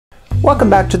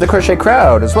Welcome back to the Crochet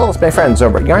Crowd, as well as my friends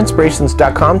over at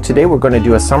Yarnspirations.com. Today we're going to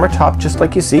do a summer top just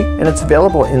like you see, and it's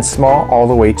available in small all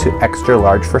the way to extra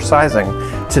large for sizing.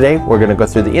 Today we're going to go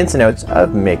through the ins and outs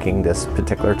of making this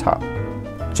particular top.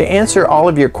 To answer all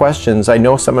of your questions, I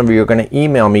know some of you are going to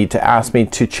email me to ask me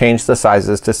to change the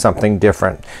sizes to something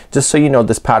different. Just so you know,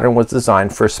 this pattern was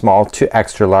designed for small to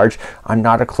extra large. I'm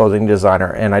not a clothing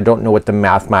designer and I don't know what the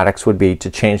mathematics would be to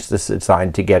change this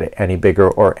design to get it any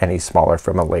bigger or any smaller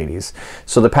from a lady's.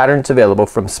 So the pattern's available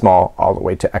from small all the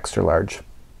way to extra large.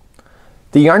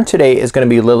 The yarn today is going to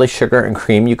be Lily Sugar and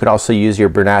Cream. You could also use your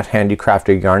Bernat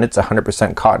Handicrafter yarn. It's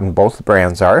 100% cotton, both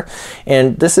brands are.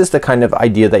 And this is the kind of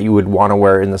idea that you would want to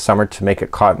wear in the summer to make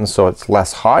it cotton so it's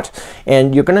less hot.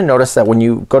 And you're going to notice that when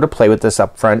you go to play with this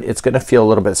up front, it's going to feel a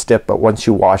little bit stiff, but once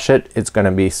you wash it, it's going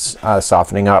to be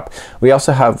softening up. We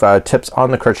also have tips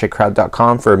on the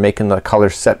crochetcrowd.com for making the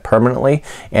colors set permanently,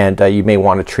 and you may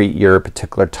want to treat your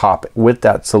particular top with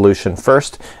that solution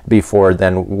first before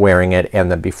then wearing it, and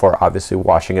then before obviously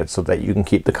washing it, so that you can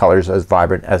keep the colors as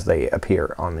vibrant as they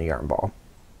appear on the yarn ball.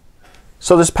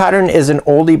 So this pattern is an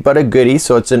oldie but a goodie,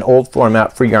 so it's an old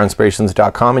format for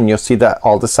Yarnspirations.com, and you'll see that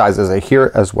all the sizes are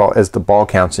here as well as the ball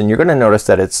counts, and you're going to notice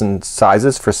that it's in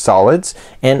sizes for solids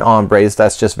and ombres.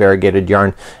 That's just variegated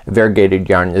yarn. Variegated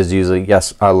yarn is usually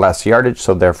less yardage,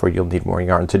 so therefore you'll need more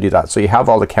yarn to do that. So you have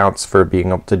all the counts for being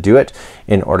able to do it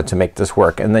in order to make this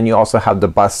work, and then you also have the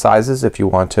bust sizes if you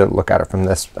want to look at it from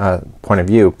this point of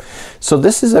view. So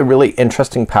this is a really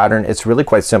interesting pattern. It's really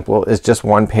quite simple. It's just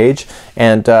one page,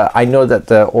 and I know that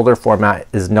the older format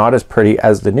is not as pretty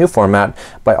as the new format,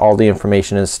 but all the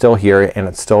information is still here and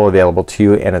it's still available to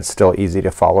you, and it's still easy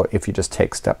to follow if you just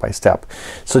take step by step.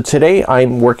 So today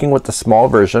I'm working with the small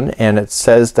version, and it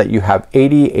says that you have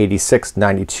 80, 86,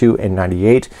 92, and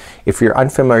 98. If you're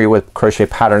unfamiliar with crochet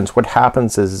patterns, what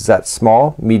happens is that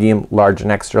small, medium, large, and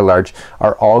extra large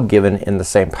are all given in the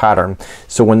same pattern.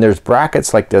 So when there's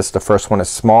brackets like this, the first one is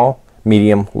small,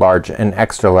 medium, large, and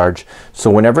extra large.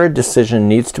 So whenever a decision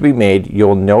needs to be made,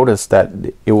 you'll notice that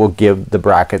it will give the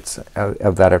brackets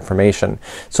of that information.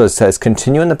 So it says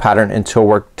continue in the pattern until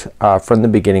worked from the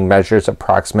beginning measures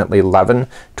approximately 11,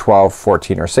 12,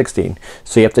 14, or 16.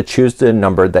 So you have to choose the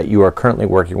number that you are currently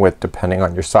working with depending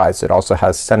on your size. It also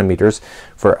has centimeters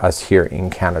for us here in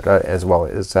Canada, as well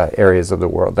as areas of the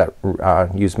world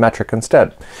that use metric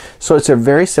instead. So it's a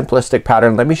very simplistic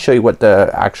pattern. Let me show you what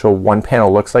the actual one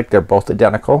panel looks like. They're both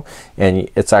identical, and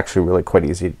it's actually really quite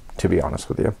easy, to be honest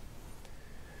with you.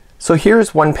 So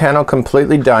here's one panel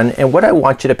completely done, and what I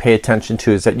want you to pay attention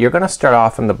to is that you're going to start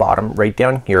off on the bottom right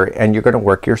down here, and you're going to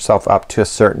work yourself up to a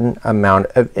certain amount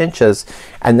of inches,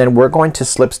 and then we're going to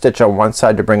slip stitch on one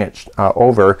side to bring it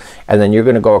over, and then you're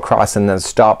going to go across and then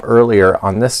stop earlier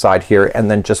on this side here, and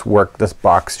then just work this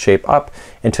box shape up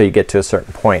until you get to a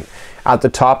certain point. At the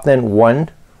top, then one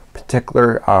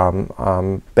particular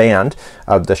band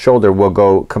of the shoulder will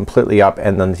go completely up,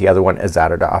 and then the other one is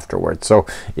added afterwards. So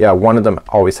yeah, one of them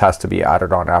always has to be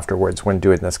added on afterwards when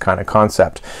doing this kind of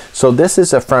concept. So this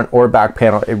is a front or back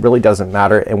panel. It really doesn't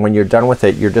matter, and when you're done with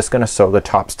it, you're just going to sew the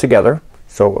tops together.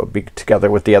 So it'll be together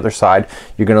with the other side.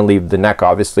 You're going to leave the neck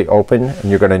obviously open, and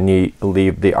you're going to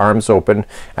leave the arms open,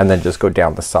 and then just go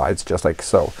down the sides just like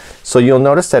so. So you'll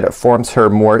notice that it forms her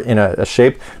more in a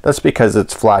shape. That's because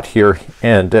it's flat here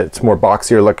and it's more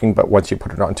boxier looking, but once you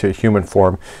put it onto a human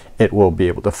form, it will be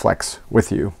able to flex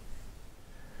with you.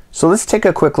 So let's take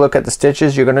a quick look at the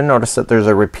stitches. You're going to notice that there's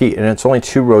a repeat, and it's only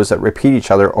 2 rows that repeat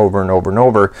each other over and over and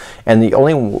over, and the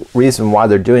only reason why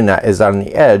they're doing that is on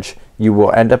the edge you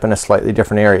will end up in a slightly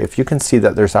different area. If you can see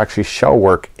that there's actually shell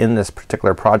work in this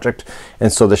particular project,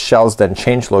 and so the shells then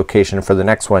change location for the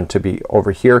next one to be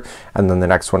over here, and then the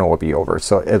next one will be over.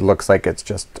 So it looks like it's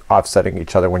just offsetting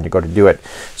each other when you go to do it.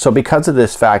 So because of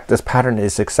this fact, this pattern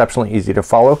is exceptionally easy to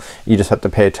follow. You just have to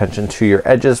pay attention to your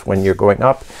edges when you're going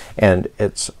up, and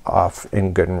it's off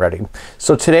and good and ready.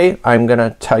 So today I'm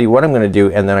gonna tell you what I'm gonna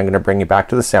do, and then I'm gonna bring you back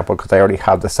to the sample because I already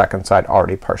have the second side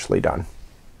already partially done.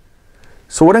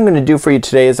 So what I'm going to do for you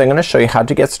today is I'm going to show you how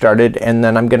to get started, and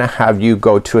then I'm going to have you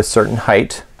go to a certain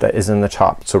height that is in the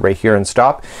top. So right here and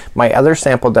stop. My other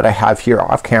sample that I have here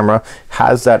off camera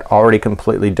has that already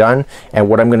completely done, and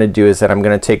what I'm going to do is that I'm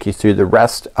going to take you through the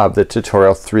rest of the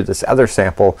tutorial through this other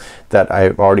sample that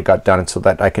I've already got done, so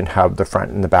that I can have the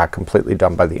front and the back completely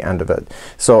done by the end of it.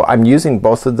 So I'm using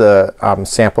both of the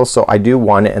samples. So I do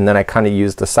one, and then I kind of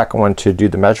use the second one to do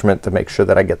the measurement to make sure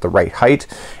that I get the right height,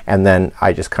 and then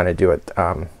I just kind of do it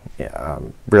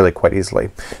really quite easily.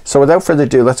 So without further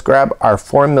ado, let's grab our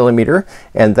 4mm,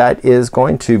 and that is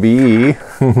going to be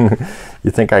you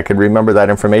think I could remember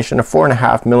that information, a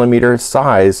 4.5mm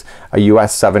size, a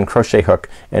US 7 crochet hook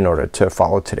in order to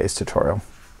follow today's tutorial.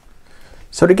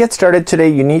 So to get started today,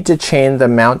 you need to chain the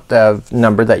amount of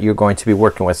number that you're going to be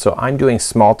working with. So I'm doing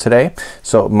small today,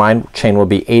 so my chain will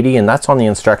be 80, and that's on the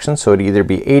instructions. So it'd either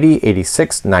be 80,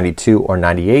 86, 92, or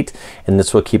 98, and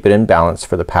this will keep it in balance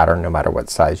for the pattern no matter what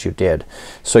size you did.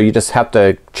 So you just have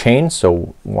to chain,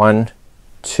 so 1,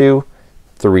 2,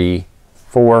 3,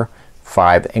 4,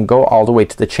 5, and go all the way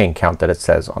to the chain count that it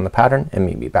says on the pattern, and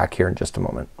meet me back here in just a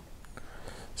moment.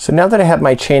 So now that I have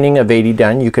my chaining of 80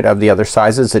 done, you could have the other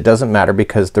sizes. It doesn't matter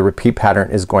because the repeat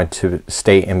pattern is going to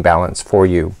stay in balance for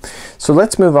you. So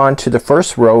let's move on to the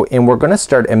first row, and we're gonna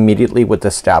start immediately with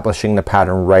establishing the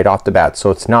pattern right off the bat.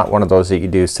 So it's not one of those that you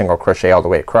do single crochet all the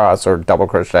way across or double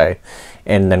crochet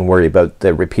and then worry about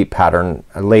the repeat pattern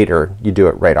later. You do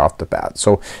it right off the bat.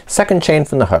 So second chain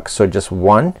from the hook. So just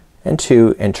 1 and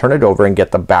 2 and turn it over and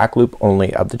get the back loop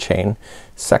only of the chain.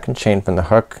 Second chain from the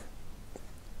hook.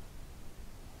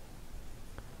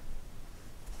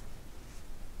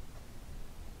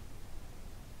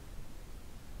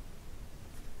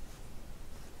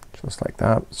 Just like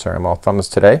that. Sorry, I'm all thumbs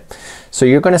today. So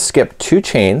you're gonna skip 2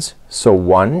 chains. So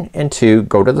 1 and 2,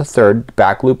 go to the third,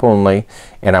 back loop only,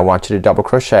 and I want you to double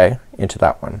crochet into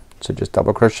that one. So just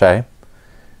double crochet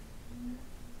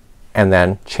and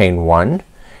then chain 1,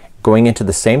 going into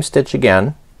the same stitch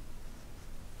again,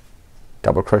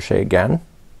 double crochet again,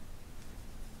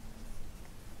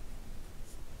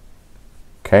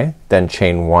 okay, then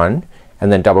chain 1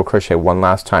 and then double crochet one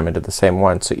last time into the same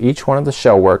one. So each one of the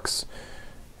shell works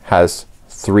has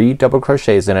 3 double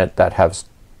crochets in it that have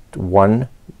 1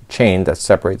 chain that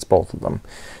separates both of them.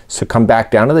 So come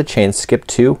back down to the chain, skip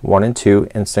 2, 1 and 2,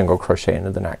 and single crochet into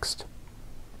the next.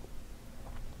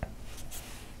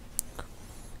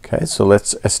 Okay, so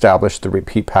let's establish the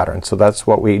repeat pattern. So that's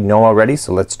what we know already,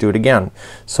 so let's do it again.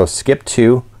 So skip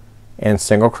 2 and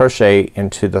single crochet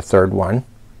into the third one,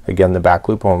 again the back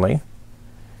loop only,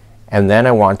 and then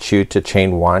I want you to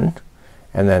chain 1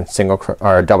 and then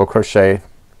double crochet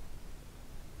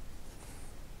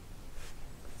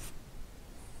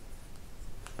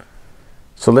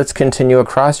So let's continue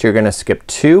across. You're gonna skip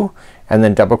 2 and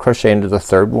then double crochet into the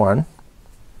third one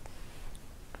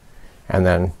and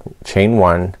then chain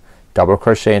 1, double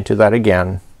crochet into that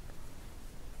again,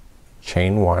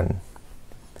 chain 1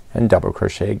 and double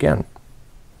crochet again.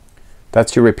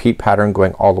 That's your repeat pattern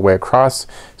going all the way across.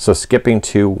 So skipping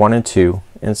 2, 1 and 2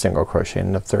 and single crochet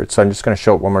in the third. So I'm just gonna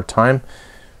show it one more time.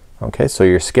 Okay, so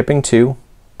you're skipping 2,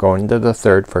 going to the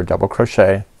third for a double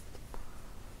crochet,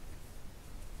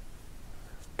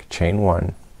 chain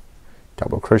 1,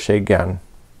 double crochet again,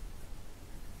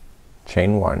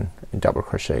 chain 1 and double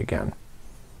crochet again,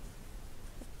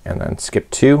 and then skip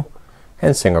 2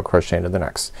 and single crochet into the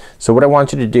next. So what I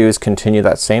want you to do is continue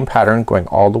that same pattern going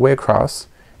all the way across,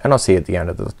 and I'll see you at the end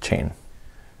of the chain.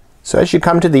 So as you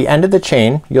come to the end of the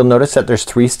chain, you'll notice that there's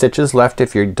 3 stitches left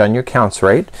if you've done your counts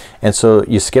right, and so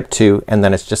you skip 2 and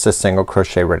then it's just a single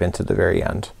crochet right into the very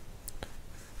end.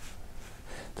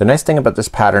 The nice thing about this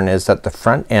pattern is that the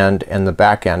front end and the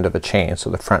back end of a chain, so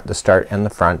the front, the start and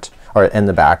the front, or in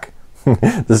the back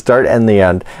the start and the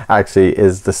end actually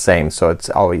is the same, so it's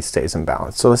always stays in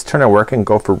balance. So let's turn our work and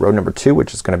go for row number 2,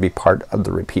 which is gonna be part of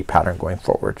the repeat pattern going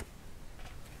forward.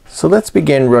 So let's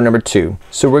begin row number 2.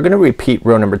 So we're gonna repeat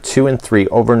row number 2 and 3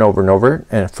 over and over and over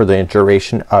and for the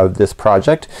duration of this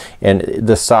project, and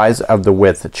the size of the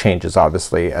width changes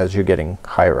obviously as you're getting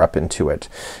higher up into it.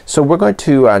 So we're going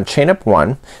to chain up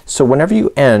 1. So whenever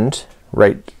you end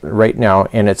right now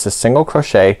and it's a single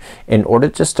crochet, in order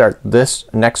to start this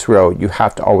next row you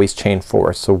have to always chain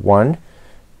 4. So 1,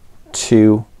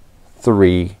 2,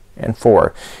 3 and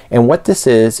 4, and what this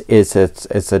is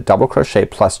it's a double crochet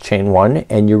plus chain 1,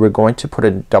 and you were going to put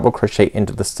a double crochet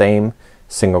into the same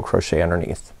single crochet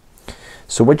underneath.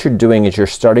 So what you're doing is you're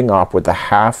starting off with a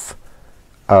half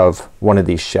of one of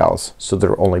these shells, so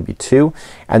there'll only be 2,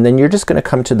 and then you're just gonna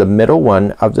come to the middle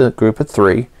one of the group of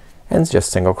 3 and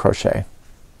just single crochet.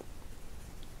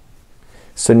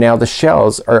 So now the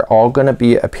shells are all gonna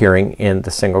be appearing in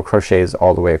the single crochets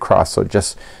all the way across. So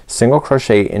just single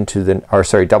crochet into the, or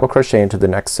sorry, double crochet into the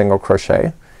next single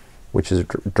crochet, which is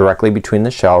directly between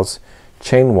the shells,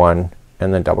 chain 1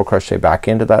 and then double crochet back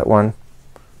into that one,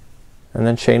 and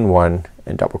then chain 1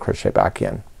 and double crochet back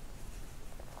in.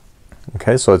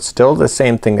 Okay, so it's still the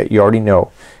same thing that you already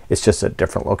know, it's just a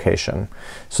different location.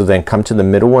 So then come to the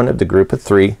middle one of the group of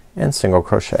 3 and single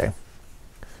crochet.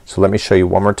 So let me show you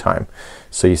one more time.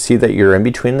 So you see that you're in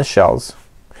between the shells,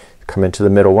 come into the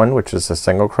middle one, which is a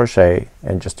single crochet,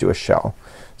 and just do a shell.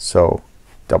 So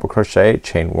double crochet,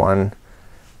 chain 1,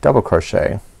 double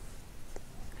crochet,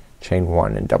 chain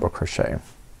 1 and double crochet,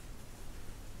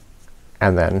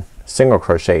 and then single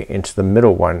crochet into the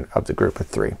middle one of the group of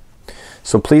 3.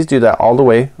 So please do that all the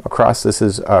way across. This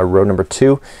is row number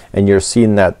 2, and you're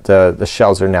seeing that the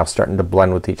shells are now starting to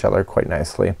blend with each other quite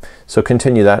nicely. So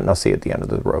continue that and I'll see you at the end of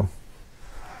the row.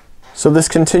 So this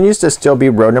continues to still be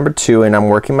row number 2, and I'm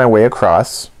working my way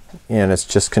across, and it's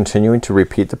just continuing to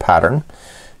repeat the pattern.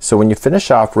 So when you finish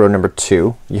off row number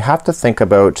 2, you have to think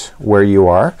about where you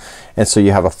are, and so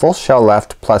you have a full shell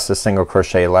left plus a single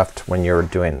crochet left when you're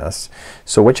doing this.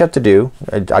 So what you have to do,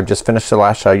 I've just finished the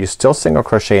last shell, you still single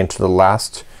crochet into the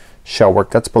last shell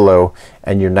work that's below,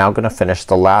 and you're now gonna finish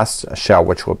the last shell,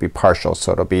 which will be partial.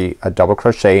 So it'll be a double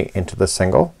crochet into the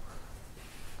single,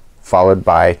 followed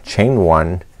by chain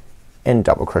 1 and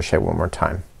double crochet one more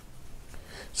time.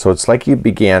 So it's like you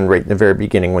began right in the very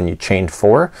beginning when you chained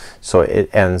 4, so it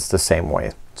ends the same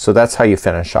way. So that's how you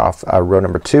finish off row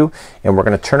number 2, and we're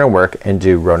gonna turn our work and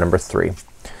do row number 3.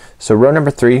 So row number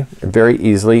 3, very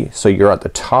easily, so you're at the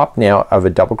top now of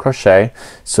a double crochet.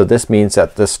 So this means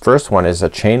that this first one is a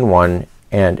chain 1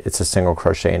 and it's a single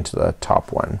crochet into the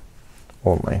top one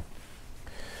only.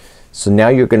 So now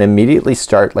you're gonna immediately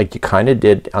start like you kinda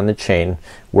did on the chain,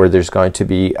 where there's going to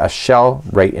be a shell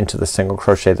right into the single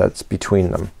crochet that's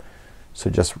between them. So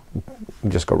just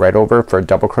go right over for a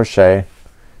double crochet,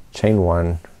 chain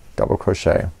 1, double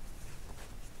crochet,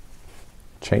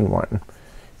 chain 1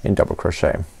 and double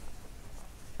crochet,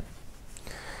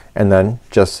 and then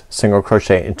just single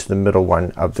crochet into the middle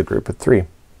one of the group of 3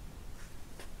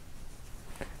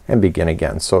 and begin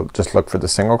again. So just look for the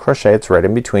single crochet, it's right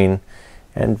in between,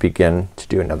 and begin to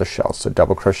do another shell. So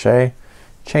double crochet,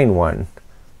 chain 1,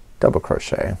 double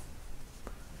crochet,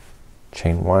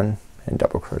 chain 1 and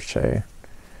double crochet,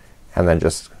 and then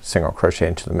just single crochet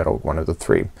into the middle one of the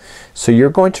 3. So you're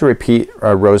going to repeat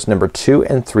rows number 2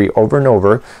 and 3 over and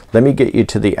over. Let me get you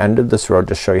to the end of this row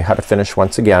to show you how to finish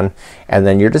once again, and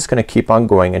then you're just gonna keep on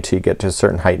going until you get to a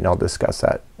certain height, and I'll discuss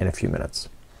that in a few minutes.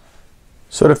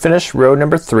 So to finish row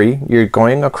number 3, you're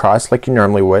going across like you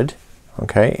normally would.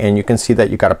 Okay, and you can see that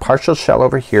you got a partial shell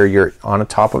over here. You're on the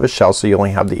top of a shell, so you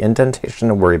only have the indentation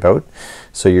to worry about.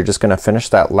 So you're just gonna finish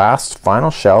that last final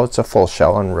shell. It's a full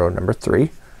shell on row number 3.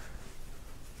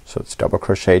 So it's double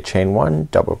crochet, chain 1,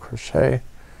 double crochet,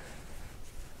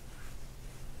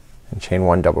 and chain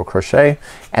 1, double crochet,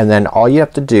 and then all you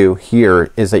have to do here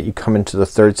is that you come into the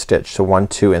 3rd stitch. So 1,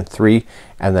 2 and 3,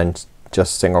 and then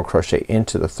just single crochet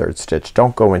into the 3rd stitch.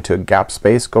 Don't go into a gap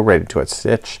space, go right into a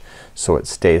stitch so it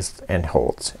stays and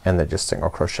holds, and then just single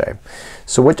crochet.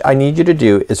 So what I need you to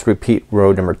do is repeat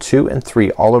row number 2 and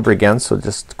 3 all over again. So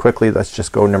just quickly, let's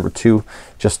just go number 2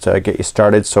 just to get you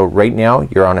started. So right now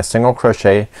you're on a single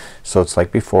crochet, so it's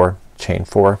like before, chain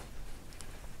 4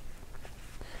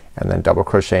 and then double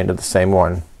crochet into the same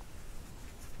one,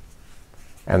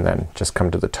 and then just come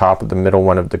to the top of the middle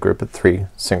one of the group of 3,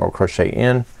 single crochet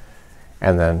in,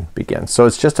 and then begin. So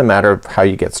it's just a matter of how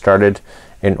you get started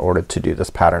in order to do this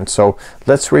pattern. So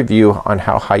let's review on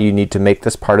how high you need to make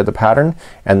this part of the pattern,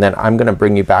 and then I'm gonna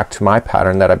bring you back to my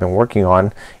pattern that I've been working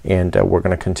on, and we're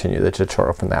gonna continue the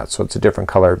tutorial from that. So it's a different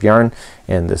color of yarn,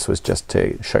 and this was just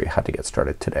to show you how to get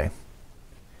started today.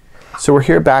 So we're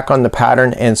here back on the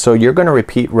pattern, and so you're gonna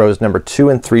repeat rows number 2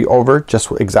 and 3 over,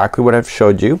 just exactly what I've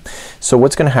showed you. So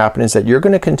what's gonna happen is that you're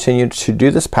gonna continue to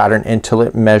do this pattern until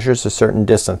it measures a certain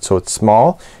distance. So it's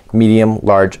small, medium,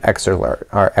 large, extra large,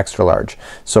 or extra large.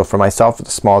 So for myself with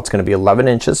the small, it's gonna be 11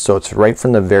 inches. So it's right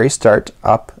from the very start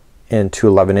up into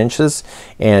 11 inches,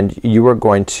 and you are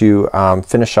going to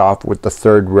finish off with the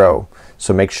 3rd row.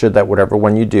 So make sure that whatever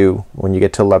one you do when you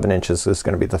get to 11 inches is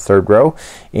gonna be the 3rd row,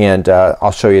 and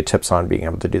I'll show you tips on being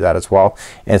able to do that as well.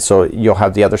 And so you'll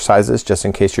have the other sizes just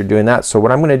in case you're doing that. So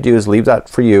what I'm gonna do is leave that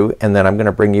for you, and then I'm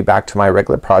gonna bring you back to my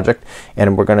regular project,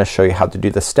 and we're gonna show you how to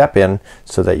do the step in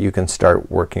so that you can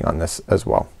start working on this as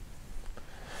well.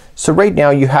 So right now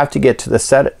you have to get to the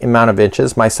set amount of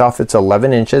inches. Myself, it's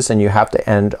 11 inches, and you have to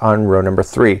end on row number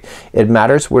 3. It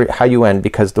matters how you end,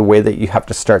 because the way that you have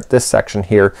to start this section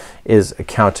here is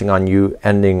counting on you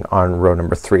ending on row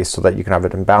number 3 so that you can have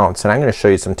it in balance, and I'm gonna show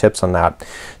you some tips on that.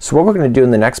 So what we're gonna do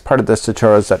in the next part of this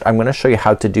tutorial is that I'm gonna show you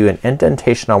how to do an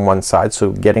indentation on one side,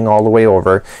 so getting all the way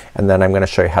over, and then I'm gonna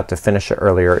show you how to finish it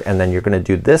earlier, and then you're gonna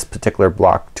do this particular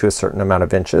block to a certain amount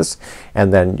of inches,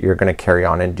 and then you're gonna carry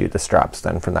on and do the straps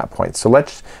then from that point. So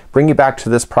let's bring you back to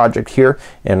this project here,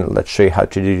 and let's show you how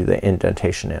to do the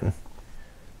indentation in.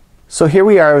 So here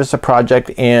we are as a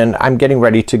project, and I'm getting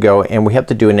ready to go, and we have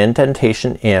to do an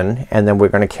indentation in, and then we're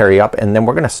going to carry up, and then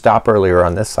we're going to stop earlier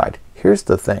on this side. Here's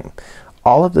the thing.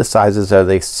 All of the sizes are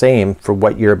the same for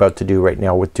what you're about to do right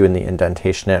now with doing the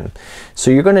indentation in.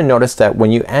 So you're going to notice that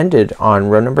when you ended on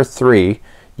row number 3,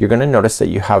 you're going to notice that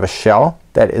you have a shell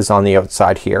that is on the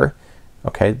outside here.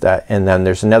 Okay, and then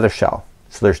there's another shell.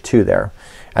 So there's 2 there.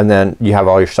 And then you have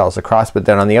all your shells across, but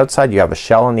then on the outside you have a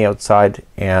shell on the outside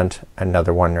and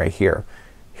another one right here.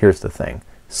 Here's the thing.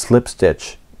 Slip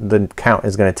stitch, the count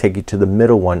is going to take you to the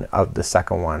middle one of the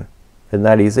second one. Isn't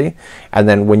that easy? And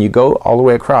then when you go all the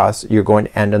way across, you're going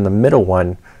to end in the middle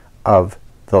one of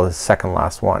the second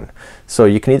last one. So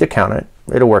you can either count it,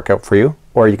 it'll work out for you,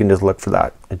 or you can just look for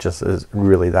that. It just is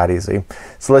really that easy.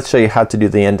 So let's show you how to do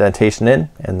the indentation in,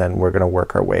 and then we're gonna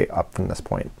work our way up from this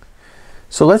point.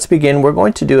 So let's begin. We're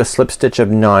going to do a slip stitch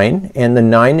of 9, and the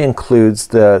 9 includes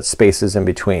the spaces in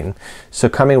between. So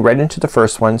coming right into the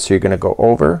first one, so you're gonna go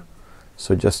over,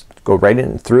 so just go right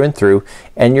in and through,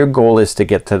 and your goal is to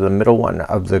get to the middle one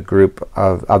of the group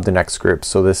of the next group.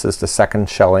 So this is the second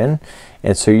shell in,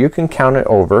 and so you can count it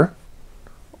over,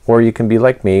 or you can be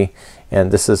like me,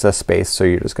 and this is a space, so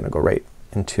you're just gonna go right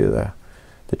into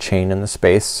the chain in the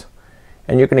space,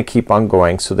 and you're gonna keep on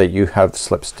going so that you have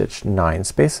slip stitched 9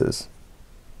 spaces.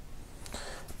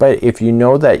 But if you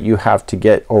know that you have to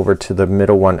get over to the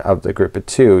middle one of the group of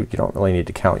 2, you don't really need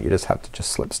to count. You just have to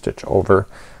just slip stitch over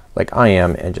like I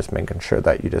am, and just making sure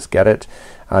that you just get it.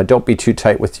 Don't be too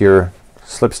tight with your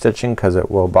slip stitching because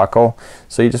it will buckle.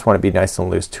 So you just want to be nice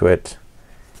and loose to it,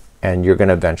 and you're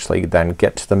gonna eventually then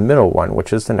get to the middle one,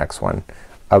 which is the next one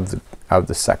of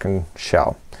the second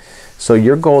shell. So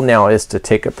your goal now is to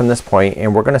take it from this point,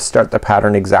 and we're gonna start the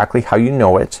pattern exactly how you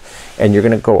know it, and you're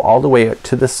gonna go all the way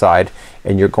to the side,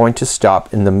 and you're going to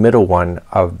stop in the middle one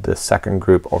of the second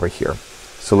group over here.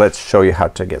 So let's show you how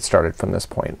to get started from this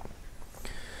point.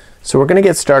 So we're gonna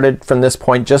get started from this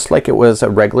point just like it was a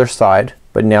regular side,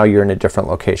 but now you're in a different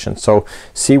location. So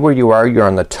see where you are, you're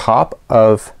on the top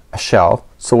of a shell.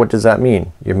 So what does that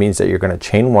mean? It means that you're gonna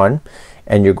chain 1,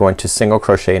 and you're going to single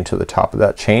crochet into the top of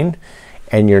that chain,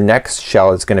 and your next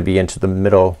shell is gonna be into the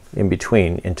middle in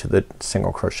between, into the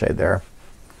single crochet there.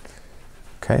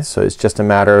 Okay, so it's just a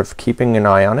matter of keeping an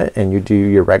eye on it, and you do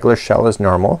your regular shell as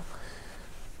normal,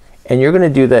 and you're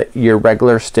gonna do that your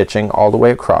regular stitching all the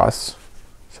way across.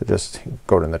 So just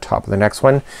go to the top of the next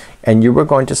one, and you were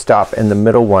going to stop in the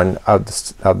middle one of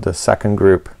the second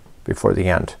group before the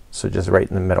end. So just right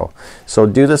in the middle. So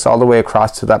do this all the way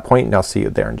across to that point, and I'll see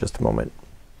you there in just a moment.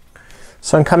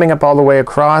 So I'm coming up all the way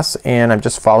across, and I'm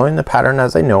just following the pattern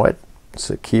as I know it.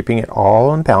 So keeping it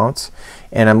all in balance,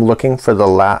 and I'm looking for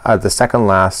the second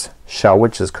last shell,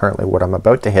 which is currently what I'm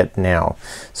about to hit now.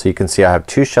 So you can see I have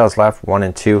 2 shells left, 1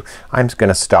 and 2. I'm just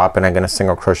gonna stop, and I'm gonna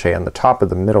single crochet on the top of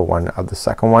the middle one of the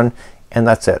second one, and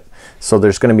that's it. So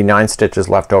there's gonna be 9 stitches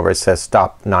left over. It says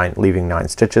stop 9, leaving 9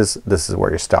 stitches. This is where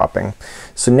you're stopping.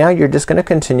 So now you're just gonna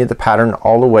continue the pattern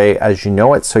all the way as you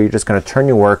know it. So you're just gonna turn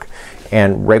your work,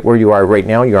 and right where you are right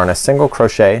now you're on a single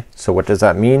crochet. So what does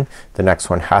that mean? The next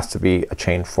one has to be a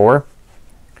chain 4,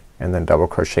 and then double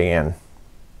crochet in.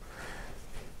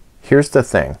 Here's the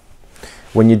thing.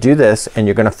 When you do this and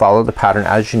you're gonna follow the pattern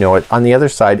as you know it, on the other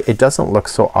side it doesn't look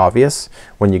so obvious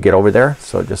when you get over there.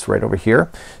 So just right over here.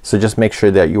 So just make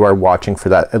sure that you are watching for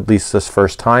that at least this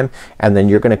first time, and then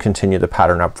you're gonna continue the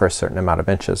pattern up for a certain amount of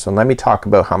inches. So let me talk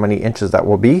about how many inches that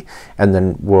will be, and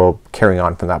then we'll carry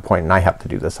on from that point, and I have to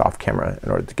do this off camera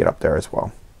in order to get up there as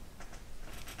well.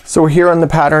 So we're here on the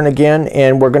pattern again,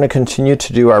 and we're gonna continue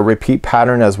to do our repeat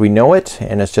pattern as we know it,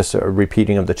 and it's just a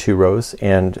repeating of the 2 rows,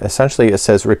 and essentially it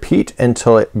says repeat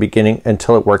until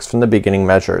it works from the beginning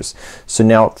measures. So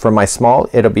now for my small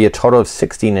it'll be a total of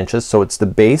 16 inches, so it's the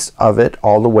base of it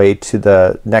all the way to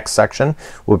the next section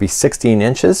will be 16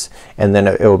 inches, and then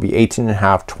it will be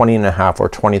 18.5, 20.5, or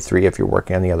 23 if you're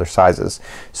working on the other sizes.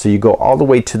 So you go all the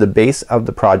way to the base of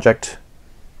the project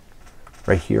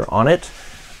right here on it.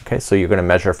 Okay, so you're gonna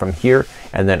measure from here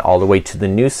and then all the way to the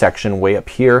new section way up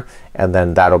here, and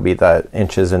then that'll be the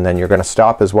inches, and then you're gonna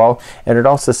stop as well. And it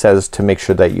also says to make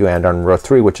sure that you end on row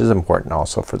 3, which is important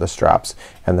also for the straps,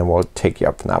 and then we'll take you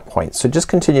up from that point. So just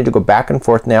continue to go back and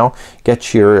forth now,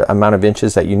 get your amount of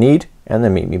inches that you need, and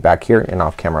then meet me back here, and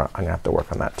off camera I'm gonna have to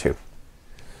work on that too.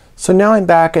 So now I'm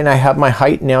back and I have my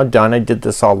height now done. I did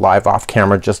this all live off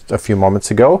camera just a few moments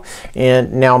ago,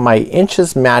 and now my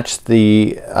inches match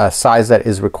the size that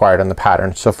is required on the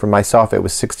pattern. So for myself it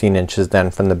was 16 inches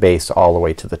then from the base all the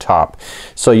way to the top.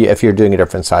 So if you're doing a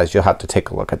different size you'll have to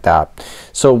take a look at that.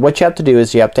 So what you have to do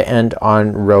is you have to end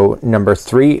on row number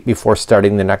 3 before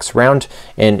starting the next round,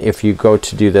 and if you go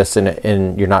to do this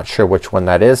and you're not sure which one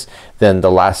that is, then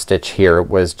the last stitch here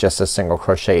was just a single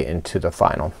crochet into the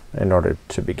final in order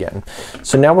to begin.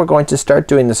 So now we're going to start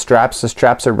doing the straps. The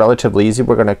straps are relatively easy.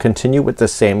 We're going to continue with the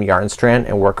same yarn strand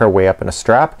and work our way up in a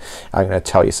strap. I'm going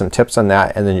to tell you some tips on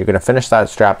that, and then you're going to finish that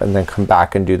strap and then come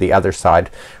back and do the other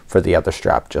side for the other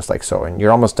strap just like so, and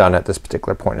you're almost done at this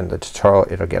particular point in the tutorial.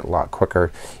 It'll get a lot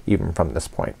quicker even from this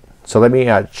point. So let me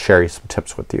share some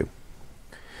tips with you.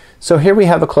 So here we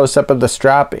have a close-up of the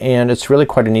strap, and it's really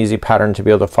quite an easy pattern to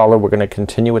be able to follow. We're going to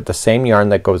continue with the same yarn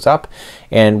that goes up,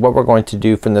 and what we're going to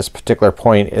do from this particular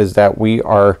point is that we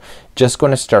are just going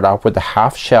to start off with a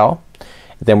half shell,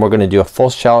 then we're going to do a full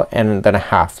shell and then a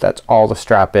half. That's all the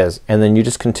strap is, and then you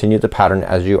just continue the pattern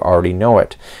as you already know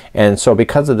it. And so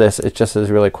because of this it just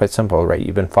is really quite simple, right?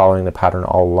 You've been following the pattern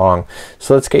all along.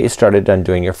 So let's get you started on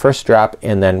doing your first strap,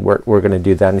 and then we're going to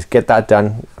do that and get that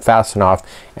done, fasten off,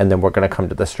 and then we're going to come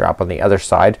to the strap on the other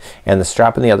side, and the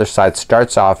strap on the other side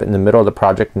starts off in the middle of the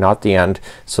project, not the end,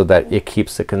 so that it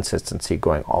keeps the consistency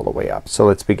going all the way up. So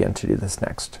let's begin to do this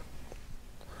next.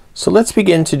 So let's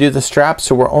begin to do the strap.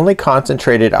 So we're only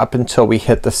concentrated up until we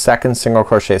hit the second single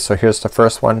crochet. So here's the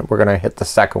first one, we're gonna hit the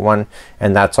second one,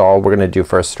 and that's all we're gonna do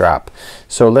for a strap.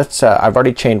 So let's I've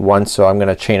already chained one, so I'm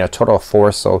gonna chain a total of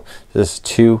 4. So this is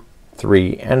 2,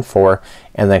 3, and 4,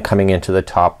 and then coming into the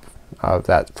top of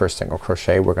that first single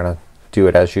crochet we're gonna do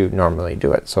it as you normally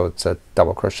do it. So it's a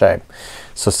double crochet.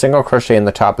 So single crochet in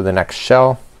the top of the next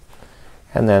shell,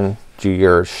 and then do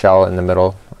your shell in the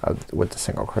middle with the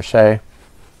single crochet.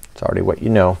 It's already what you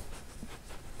know.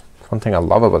 One thing I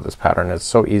love about this pattern is it's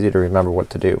so easy to remember what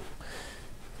to do.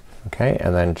 Okay,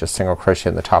 and then just single crochet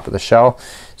in the top of the shell.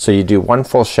 So you do one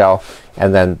full shell,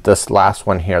 and then this last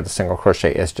one here, the single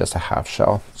crochet, is just a half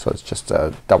shell. So it's just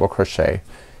a double crochet,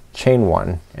 chain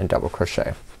 1, and double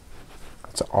crochet.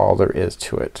 That's all there is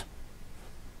to it.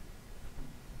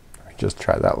 Just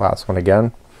try that last one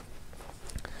again.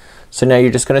 So now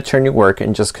you're just gonna turn your work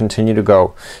and just continue to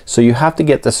go. So you have to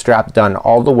get the strap done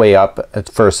all the way up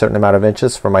for a certain amount of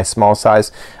inches. For my small size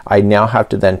I now have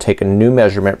to then take a new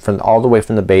measurement from all the way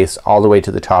from the base all the way to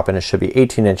the top, and it should be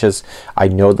 18 inches. I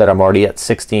know that I'm already at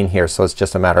 16 here, so it's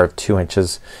just a matter of 2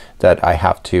 inches that I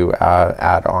have to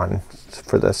add on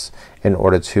for this in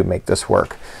order to make this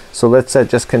work. So let's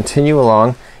just continue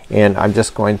along, and I'm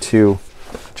just going to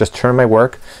just turn my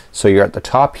work. So you're at the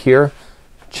top here,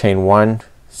 chain 1,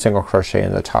 single crochet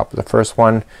in the top of the first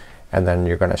one, and then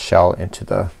you're gonna shell into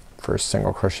the first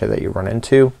single crochet that you run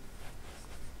into,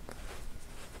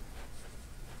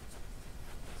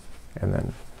 and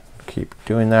then keep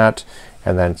doing that,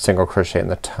 and then single crochet in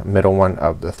the middle one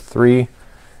of the 3,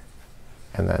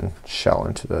 and then shell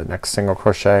into the next single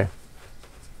crochet.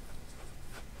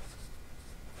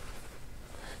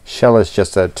 Shell is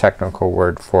just a technical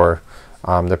word for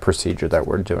the procedure that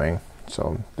we're doing.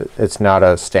 So it's not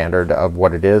a standard of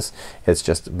what it is, it's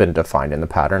just been defined in the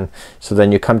pattern. So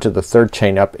then you come to the third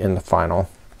chain up in the final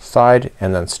side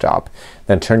and then stop.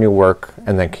 Then turn your work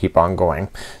and then keep on going.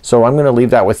 So I'm gonna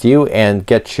leave that with you and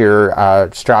get your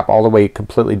strap all the way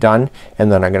completely done, and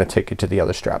then I'm gonna take you to the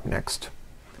other strap next.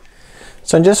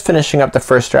 So I'm just finishing up the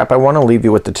first strap. I want to leave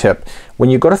you with the tip.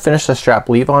 When you go to finish the strap,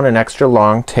 leave on an extra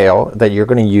long tail that you're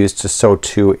going to use to sew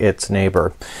to its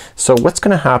neighbor. So what's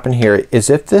going to happen here is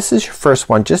if this is your first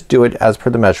one, just do it as per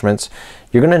the measurements.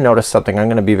 You're going to notice something. I'm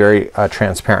going to be very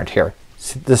transparent here.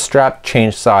 The strap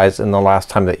changed size in the last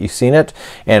time that you've seen it,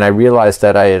 and I realized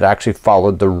that I had actually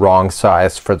followed the wrong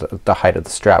size for the height of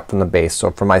the strap from the base. So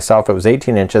for myself it was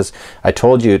 18 inches. I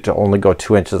told you to only go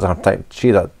 2 inches. I'm like, gee,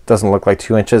 that doesn't look like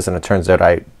 2 inches, and it turns out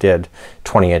I did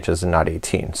 20 inches and not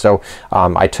 18. So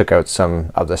I took out some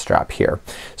of the strap here.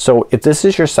 So if this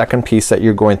is your second piece that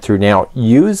you're going through now,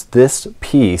 use this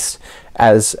piece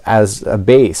as a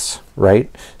base, right?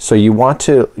 So you want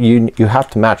to you have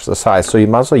to match the size, so you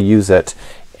might as well use it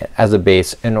as a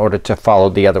base in order to follow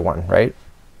the other one, right?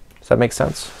 Does that make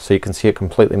sense? So you can see it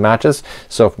completely matches.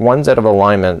 So if one's out of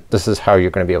alignment, this is how you're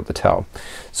going to be able to tell.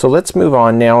 So let's move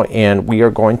on now, and we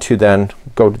are going to then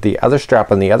go to the other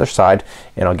strap on the other side,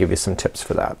 and I'll give you some tips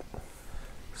for that.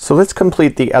 So let's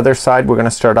complete the other side. We're going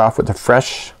to start off with a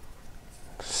fresh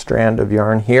strand of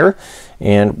yarn here,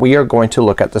 and we are going to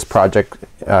look at this project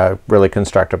really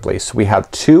constructively. So we have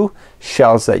two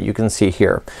shells that you can see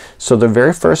here. So the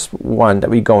very first one that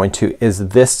we go into is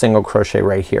this single crochet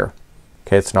right here.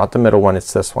 Okay, it's not the middle one,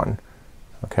 it's this one.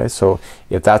 Okay, so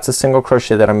if that's a single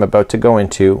crochet that I'm about to go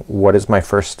into, what is my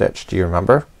first stitch? Do you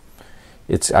remember?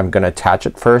 I'm gonna attach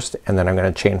it first and then I'm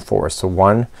gonna chain 4. So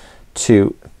 1,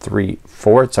 2, 3,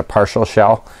 4. It's a partial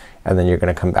shell, and then you're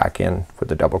gonna come back in with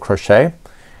the double crochet,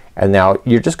 and now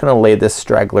you're just gonna lay this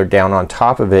straggler down on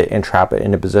top of it and trap it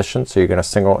into position. So you're gonna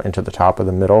single into the top of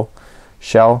the middle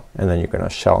shell, and then you're gonna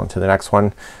shell into the next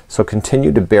one. So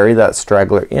continue to bury that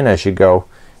straggler in as you go,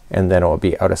 and then it will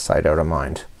be out of sight, out of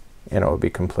mind, and it will be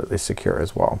completely secure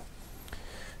as well.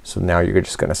 So now you're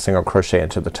just gonna single crochet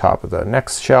into the top of the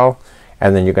next shell,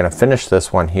 and then you're gonna finish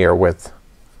this one here with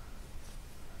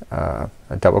a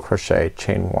double crochet,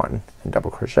 chain 1 and double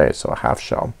crochet, so a half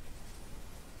shell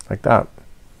like that.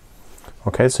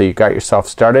 Okay, so you got yourself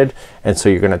started, and so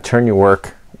you're gonna turn your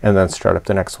work and then start up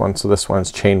the next one. So this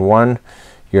one's chain 1,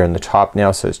 you're in the top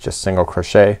now, so it's just single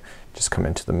crochet, just come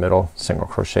into the middle, single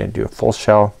crochet and do a full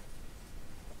shell.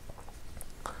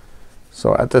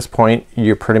 So at this point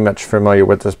you're pretty much familiar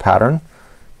with this pattern.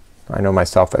 I know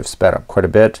myself, I've sped up quite a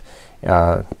bit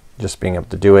just being able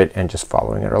to do it and just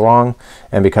following it along,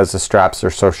 and because the straps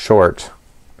are so short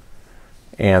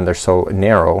and they're so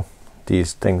narrow,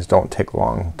 these things don't take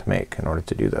long to make in order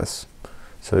to do this.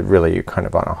 So really you're kind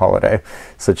of on a holiday.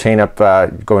 So chain up,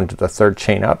 go into the third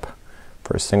chain up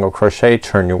for a single crochet,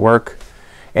 turn your work,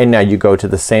 and now you go to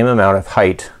the same amount of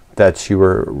height that you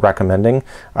were recommending,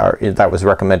 that was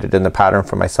recommended in the pattern.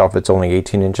 For myself, it's only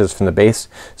 18 inches from the base,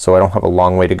 so I don't have a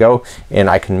long way to go, and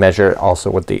I can measure it also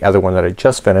with the other one that I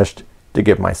just finished to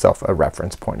give myself a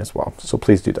reference point as well. So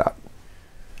please do that.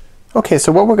 Okay,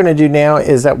 so what we're gonna do now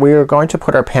is that we are going to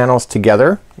put our panels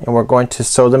together, and we're going to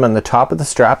sew them on the top of the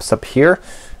straps up here.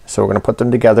 So we're gonna put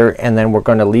them together, and then we're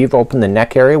gonna leave open the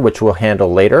neck area, which we'll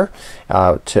handle later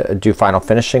to do final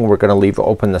finishing. We're gonna leave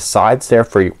open the sides there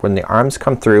for when the arms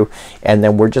come through, and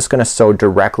then we're just gonna sew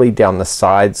directly down the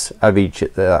sides of each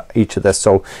of this.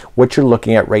 So what you're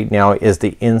looking at right now is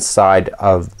the inside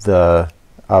of the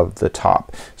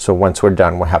top. So once we're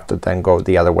done, we'll have to then go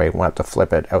the other way. We'll have to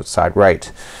flip it outside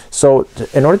right. So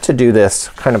in order to do this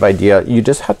kind of idea, you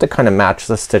just have to kind of match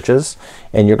the stitches,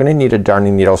 and you're gonna need a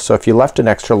darning needle. So if you left an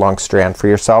extra long strand for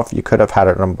yourself, you could have had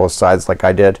it on both sides like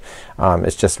I did.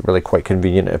 It's just really quite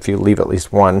convenient if you leave at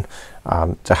least one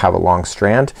to have a long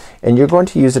strand, and you're going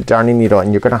to use a darning needle,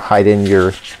 and you're gonna hide in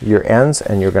your ends,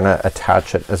 and you're gonna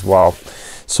attach it as well.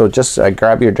 So just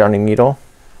grab your darning needle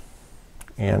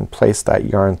and place that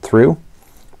yarn through.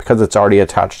 Because it's already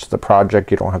attached to the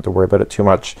project, you don't have to worry about it too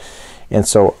much. And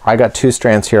so I got 2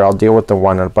 strands here. I'll deal with the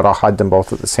one, but I'll hide them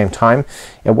both at the same time.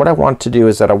 And what I want to do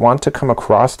is that I want to come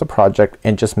across the project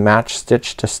and just match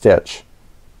stitch to stitch,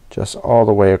 just all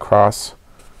the way across.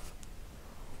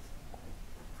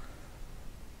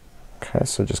 Okay,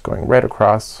 so just going right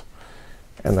across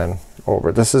and then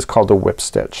over. This is called a whip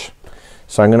stitch.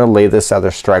 So I'm gonna lay this other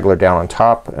straggler down on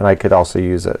top, and I could also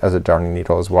use it as a darning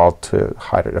needle as well to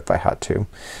hide it if I had to.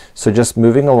 So just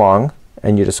moving along,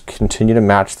 and you just continue to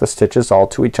match the stitches all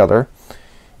to each other,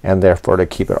 and therefore to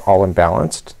keep it all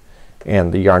imbalanced,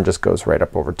 and the yarn just goes right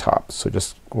up over top. So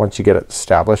just once you get it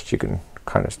established, you can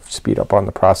kind of speed up on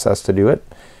the process to do it.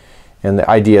 And the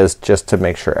idea is just to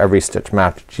make sure every stitch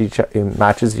matches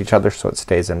each other so it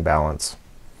stays in balance.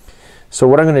 So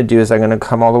what I'm gonna do is I'm gonna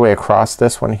come all the way across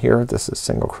this one here. This is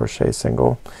single crochet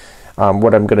single.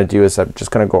 What I'm gonna do is I'm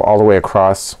just gonna go all the way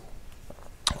across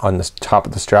on the top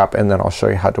of the strap, and then I'll show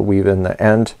you how to weave in the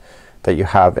end that you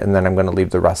have, and then I'm gonna leave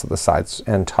the rest of the sides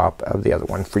and top of the other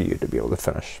one for you to be able to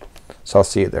finish. So I'll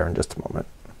see you there in just a moment.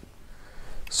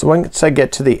 So once I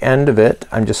get to the end of it,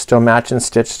 I'm just still matching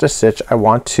stitch to stitch. I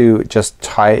want to just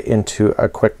tie it into a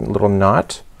quick little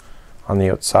knot on the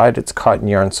outside. It's cotton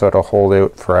yarn, so it'll hold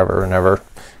out forever and ever.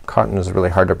 Cotton is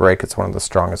really hard to break. It's one of the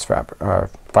strongest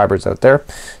fibers out there.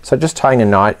 So just tying a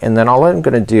knot, and then all I'm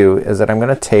gonna do is that I'm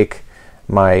gonna take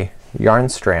my yarn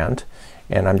strand,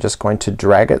 and I'm just going to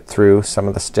drag it through some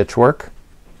of the stitch work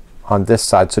on this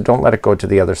side. So don't let it go to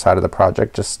the other side of the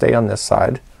project. Just stay on this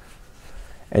side,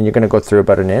 and you're gonna go through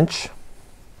about 1 inch.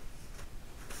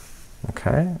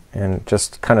 Okay, and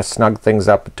just kind of snug things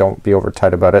up, don't be over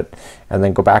tight about it, and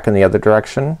then go back in the other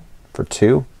direction for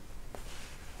 2,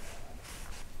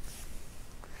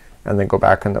 and then go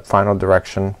back in the final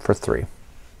direction for 3.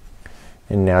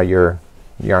 And now your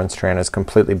yarn strand is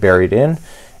completely buried in,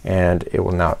 and it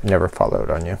will never fall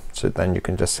out on you. So then you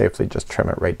can just safely just trim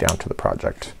it right down to the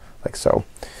project like so.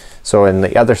 So in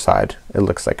the other side, it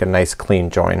looks like a nice clean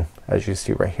join as you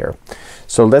see right here.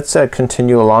 So let's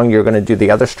continue along. You're gonna do the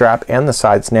other strap and the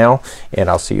sides now, and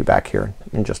I'll see you back here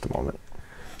in just a moment.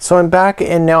 So I'm back,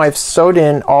 and now I've sewed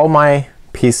in all my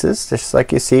pieces just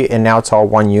like you see, and now it's all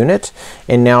one unit,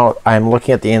 and now I'm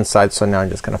looking at the inside. So now I'm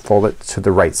just gonna fold it to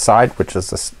the right side, which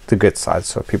is the good side.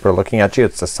 So if people are looking at you,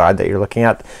 it's the side that you're looking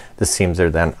at. The seams are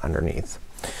then underneath.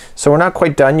 So we're not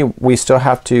quite done. We still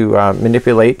have to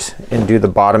manipulate and do the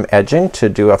bottom edging to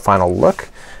do a final look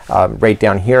right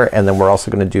down here, and then we're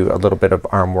also gonna do a little bit of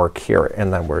arm work here,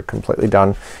 and then we're completely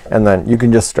done. And then you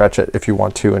can just stretch it if you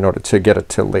want to in order to get it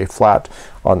to lay flat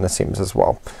on the seams as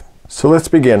well. So let's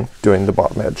begin doing the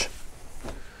bottom edge.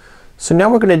 So now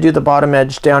we're gonna do the bottom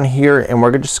edge down here, and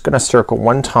we're just gonna circle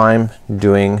one time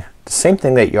doing the same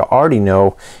thing that you already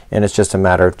know, and it's just a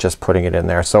matter of just putting it in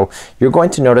there. So you're going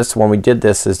to notice when we did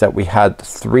this is that we had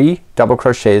 3 double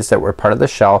crochets that were part of the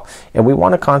shell, and we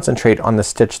want to concentrate on the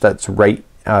stitch that's right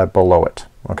below it.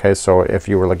 Okay, so if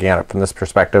you were looking at it from this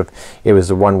perspective, it was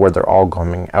the one where they're all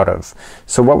coming out of.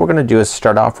 So what we're gonna do is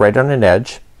start off right on an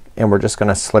edge, and we're just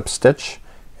gonna slip stitch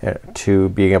to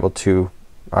being able to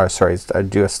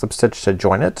do a slip stitch to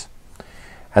join it,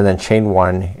 and then chain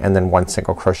 1 and then 1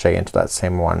 single crochet into that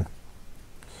same one.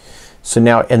 So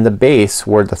now in the base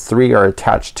where the 3 are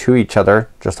attached to each other,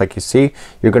 just like you see,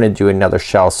 you're gonna do another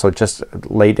shell. So just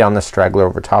lay down the straggler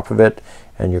over top of it,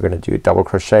 and you're gonna do double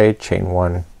crochet, chain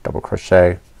 1, double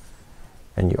crochet,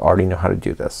 and you already know how to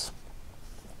do this.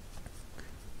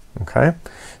 Okay,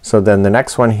 so then the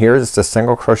next one here is the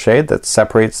single crochet that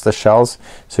separates the shells.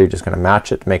 So you're just gonna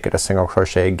match it, make it a single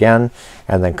crochet again,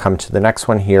 and then come to the next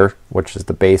one here, which is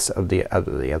the base of the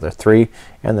other 3,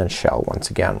 and then shell once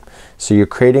again. So you're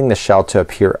creating the shell to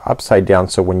appear upside down,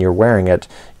 so when you're wearing it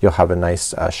you'll have a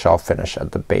nice shell finish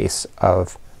at the base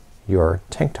of your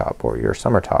tank top or your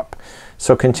summer top.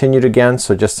 So continued again,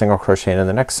 so just single crochet into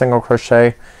the next single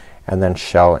crochet, and then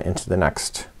shell into the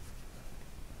next,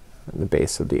 the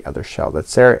base of the other shell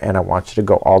that's there. And I want you to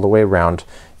go all the way around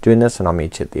doing this, and I'll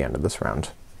meet you at the end of this round.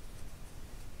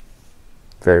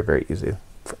 Very, very easy.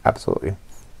 Absolutely.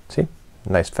 See?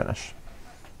 Nice finish.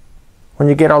 When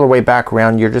you get all the way back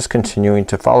around, you're just continuing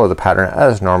to follow the pattern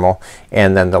as normal,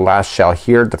 and then the last shell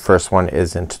here, the first one,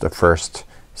 is into the first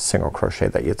single crochet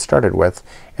that you had started with.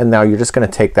 And now you're just gonna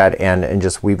take that end and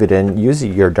just weave it in. Use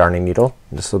your darning needle.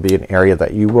 This will be an area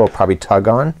that you will probably tug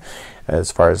on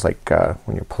as far as like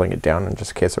when you're pulling it down, in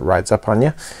just in case it rides up on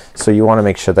you. So you want to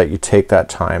make sure that you take that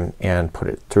time and put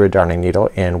it through a darning needle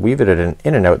and weave it in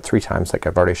and out 3 times like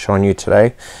I've already shown you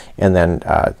today, and then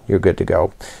you're good to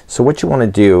go. So what you want to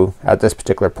do at this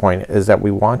particular point is that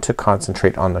we want to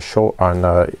concentrate on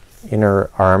the inner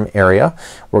arm area.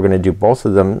 We're gonna do both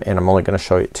of them, and I'm only gonna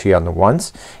show it to you on the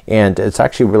ones, and it's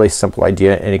actually a really simple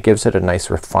idea, and it gives it a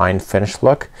nice refined finish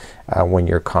look when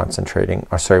you're concentrating,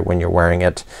 or sorry, when you're wearing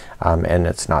it, and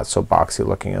it's not so boxy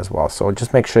looking as well. So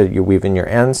just make sure that you weave in your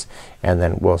ends, and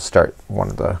then we'll start one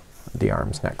of the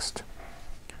arms next.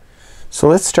 So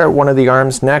let's start one of the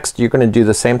arms next. You're gonna do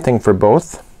the same thing for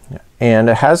both, and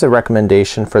it has a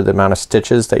recommendation for the amount of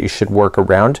stitches that you should work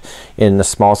around. In the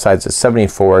small size is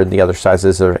 74, and the other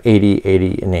sizes are 80,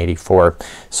 80, and 84.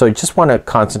 So you just want to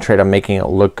concentrate on making it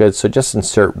look good. So just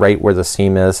insert right where the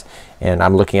seam is, and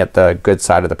I'm looking at the good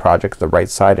side of the project, the right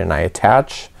side, and I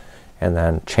attach, and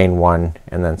then chain 1,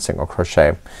 and then single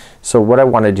crochet. So what I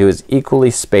want to do is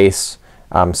equally space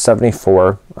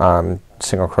 74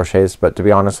 single crochets, but to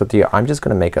be honest with you, I'm just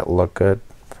gonna make it look good.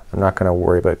 I'm not gonna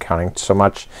worry about counting so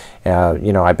much.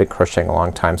 You know, I've been crocheting a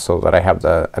long time, so that I have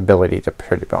the ability to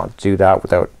pretty much do that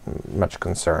without much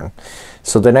concern.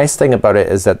 So the nice thing about it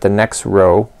is that the next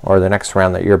row, or the next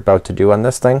round that you're about to do on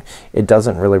this thing, it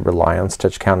doesn't really rely on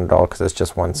stitch count at all, because it's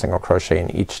just 1 single crochet in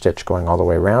each stitch going all the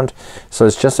way around. So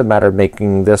it's just a matter of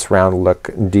making this round look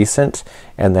decent,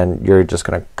 and then you're just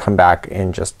gonna come back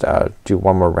and just do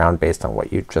one more round based on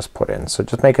what you just put in. So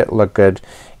just make it look good,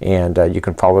 and you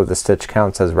can follow the stitch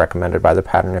counts as recommended by the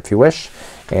pattern if you wish,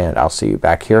 and I'll see you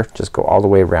back here. Just go all the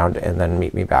way around and then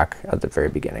meet me back at the very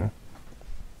beginning.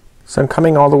 So I'm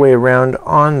coming all the way around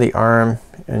on the arm,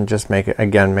 and just making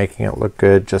it look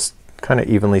good, just kind of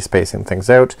evenly spacing things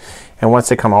out. And once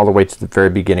I come all the way to the very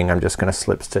beginning, I'm just gonna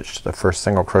slip stitch to the first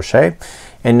single crochet,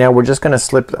 and now we're just gonna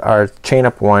slip our chain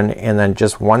up 1, and then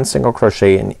just 1 single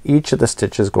crochet in each of the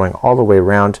stitches going all the way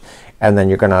around, and then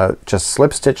you're gonna just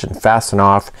slip stitch and fasten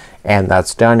off, and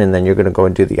that's done. And then you're gonna go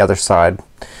and do the other side.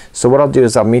 So what I'll do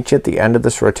is I'll meet you at the end of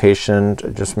this rotation.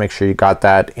 Just make sure you got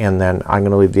that, and then I'm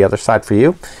gonna leave the other side for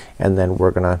you, and then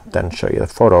we're gonna then show you the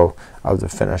photo of the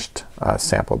finished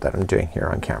sample that I'm doing here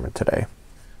on camera today.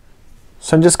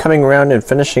 So I'm just coming around and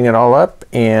finishing it all up,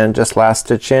 and just last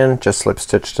stitch in, just slip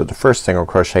stitch to the first single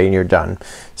crochet and you're done.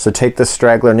 So take the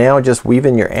straggler now, just weave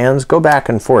in your ends, go back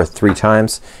and forth 3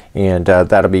 times, and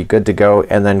that'll be good to go,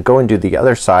 and then go and do the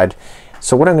other side.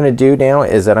 So what I'm gonna do now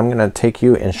is that I'm gonna take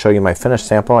you and show you my finished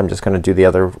sample. I'm just gonna do the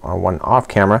other one off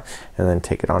camera and then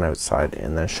take it on outside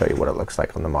and then show you what it looks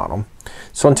like on the model.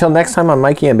 So until next time, I'm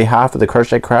Mikey on behalf of the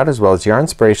Crochet Crowd as well as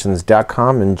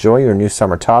Yarnspirations.com. Enjoy your new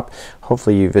summer top.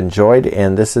 Hopefully you've enjoyed,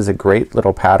 and this is a great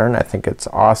little pattern. I think it's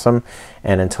awesome,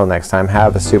 and until next time,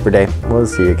 have a super day. We'll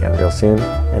see you again real soon,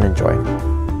 and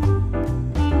enjoy.